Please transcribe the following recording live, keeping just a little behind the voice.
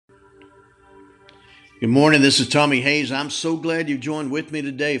Good morning. This is Tommy Hayes. I'm so glad you've joined with me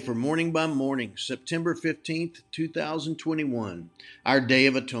today for Morning by Morning, September 15th, 2021, our Day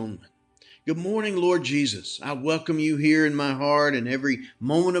of Atonement. Good morning, Lord Jesus. I welcome you here in my heart and every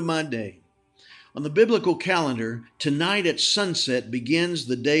moment of my day. On the biblical calendar, tonight at sunset begins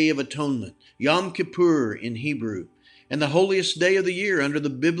the Day of Atonement, Yom Kippur in Hebrew, and the holiest day of the year under the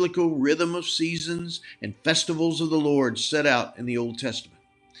biblical rhythm of seasons and festivals of the Lord set out in the Old Testament.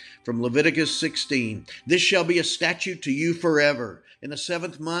 From Leviticus 16, this shall be a statute to you forever. In the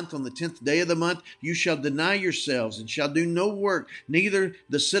 7th month, on the 10th day of the month, you shall deny yourselves and shall do no work, neither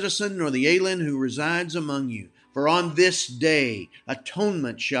the citizen nor the alien who resides among you. For on this day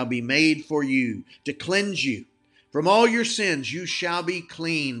atonement shall be made for you, to cleanse you. From all your sins you shall be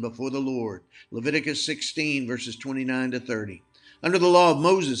clean before the Lord. Leviticus 16, verses 29 to 30. Under the law of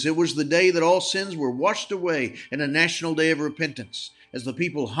Moses, it was the day that all sins were washed away and a national day of repentance, as the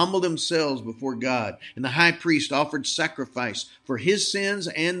people humbled themselves before God, and the high priest offered sacrifice for his sins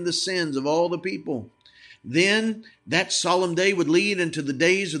and the sins of all the people. Then that solemn day would lead into the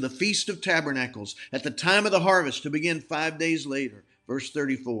days of the Feast of Tabernacles, at the time of the harvest, to begin 5 days later. Verse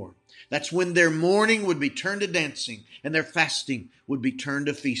 34. That's when their mourning would be turned to dancing, and their fasting would be turned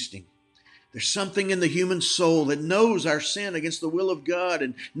to feasting. There's something in the human soul that knows our sin against the will of God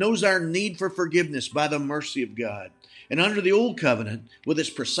and knows our need for forgiveness by the mercy of God. And under the Old Covenant, with its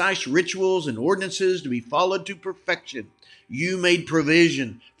precise rituals and ordinances to be followed to perfection, you made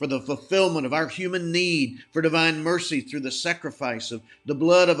provision for the fulfillment of our human need for divine mercy through the sacrifice of the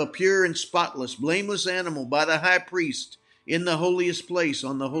blood of a pure and spotless, blameless animal by the high priest in the holiest place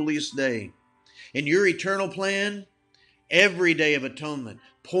on the holiest day. In your eternal plan, every day of atonement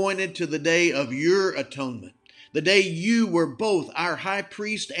pointed to the day of your atonement, the day you were both our high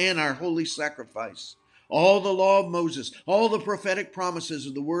priest and our holy sacrifice. All the law of Moses, all the prophetic promises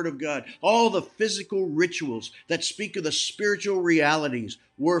of the Word of God, all the physical rituals that speak of the spiritual realities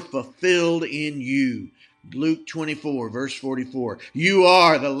were fulfilled in you. Luke 24, verse 44. You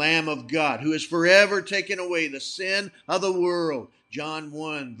are the Lamb of God who has forever taken away the sin of the world. John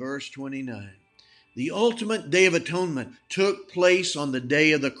 1, verse 29. The ultimate day of atonement took place on the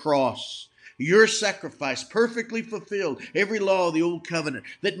day of the cross. Your sacrifice perfectly fulfilled every law of the Old Covenant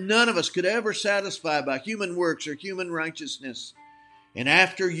that none of us could ever satisfy by human works or human righteousness. And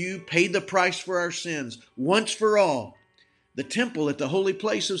after you paid the price for our sins once for all, the temple at the holy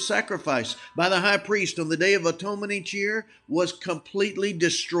place of sacrifice by the high priest on the Day of Atonement each year was completely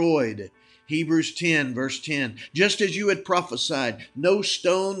destroyed. Hebrews 10, verse 10. Just as you had prophesied, no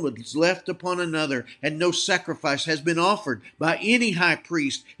stone was left upon another, and no sacrifice has been offered by any high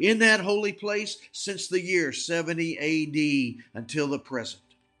priest in that holy place since the year 70 AD until the present.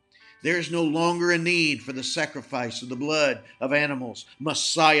 There is no longer a need for the sacrifice of the blood of animals.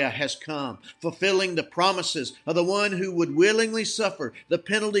 Messiah has come, fulfilling the promises of the one who would willingly suffer the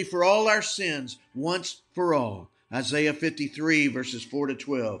penalty for all our sins once for all. Isaiah 53, verses 4 to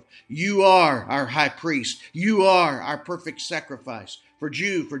 12. You are our high priest. You are our perfect sacrifice for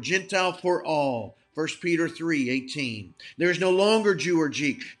Jew, for Gentile, for all. 1 Peter 3, 18. There is no longer Jew or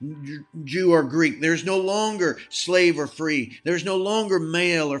Greek. There is no longer slave or free. There is no longer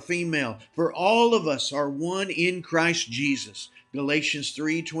male or female. For all of us are one in Christ Jesus. Galatians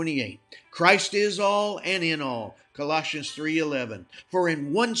 3:28. Christ is all and in all. Colossians 3:11. For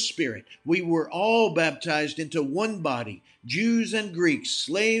in one Spirit we were all baptized into one body, Jews and Greeks,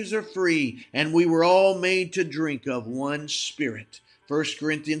 slaves or free, and we were all made to drink of one Spirit. 1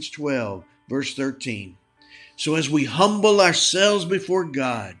 Corinthians 12, verse 13. So as we humble ourselves before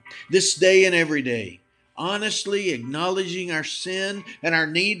God this day and every day, honestly acknowledging our sin and our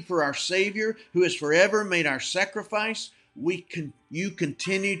need for our Savior who has forever made our sacrifice, you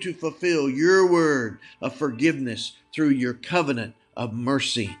continue to fulfill your word of forgiveness through your covenant of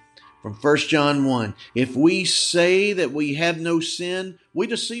mercy. From 1 John 1, if we say that we have no sin, we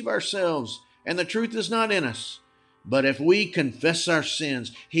deceive ourselves, and the truth is not in us. But if we confess our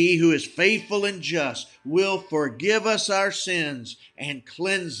sins, he who is faithful and just will forgive us our sins and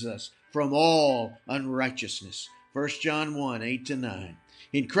cleanse us from all unrighteousness. 1 John 1, 8 to 9.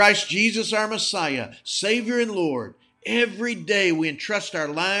 In Christ Jesus, our Messiah, Savior and Lord, every day we entrust our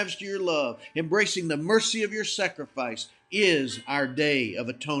lives to your love, embracing the mercy of your sacrifice is our day of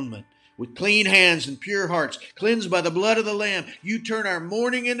atonement. With clean hands and pure hearts, cleansed by the blood of the Lamb, you turn our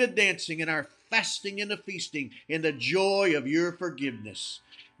mourning into dancing and our fasting into feasting in the joy of your forgiveness.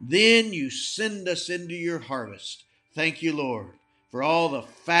 Then you send us into your harvest. Thank you, Lord, for all the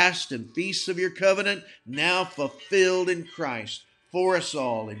fast and feasts of your covenant now fulfilled in Christ for us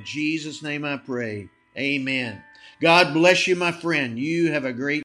all. In Jesus' name I pray. Amen. God bless you, my friend. You have a great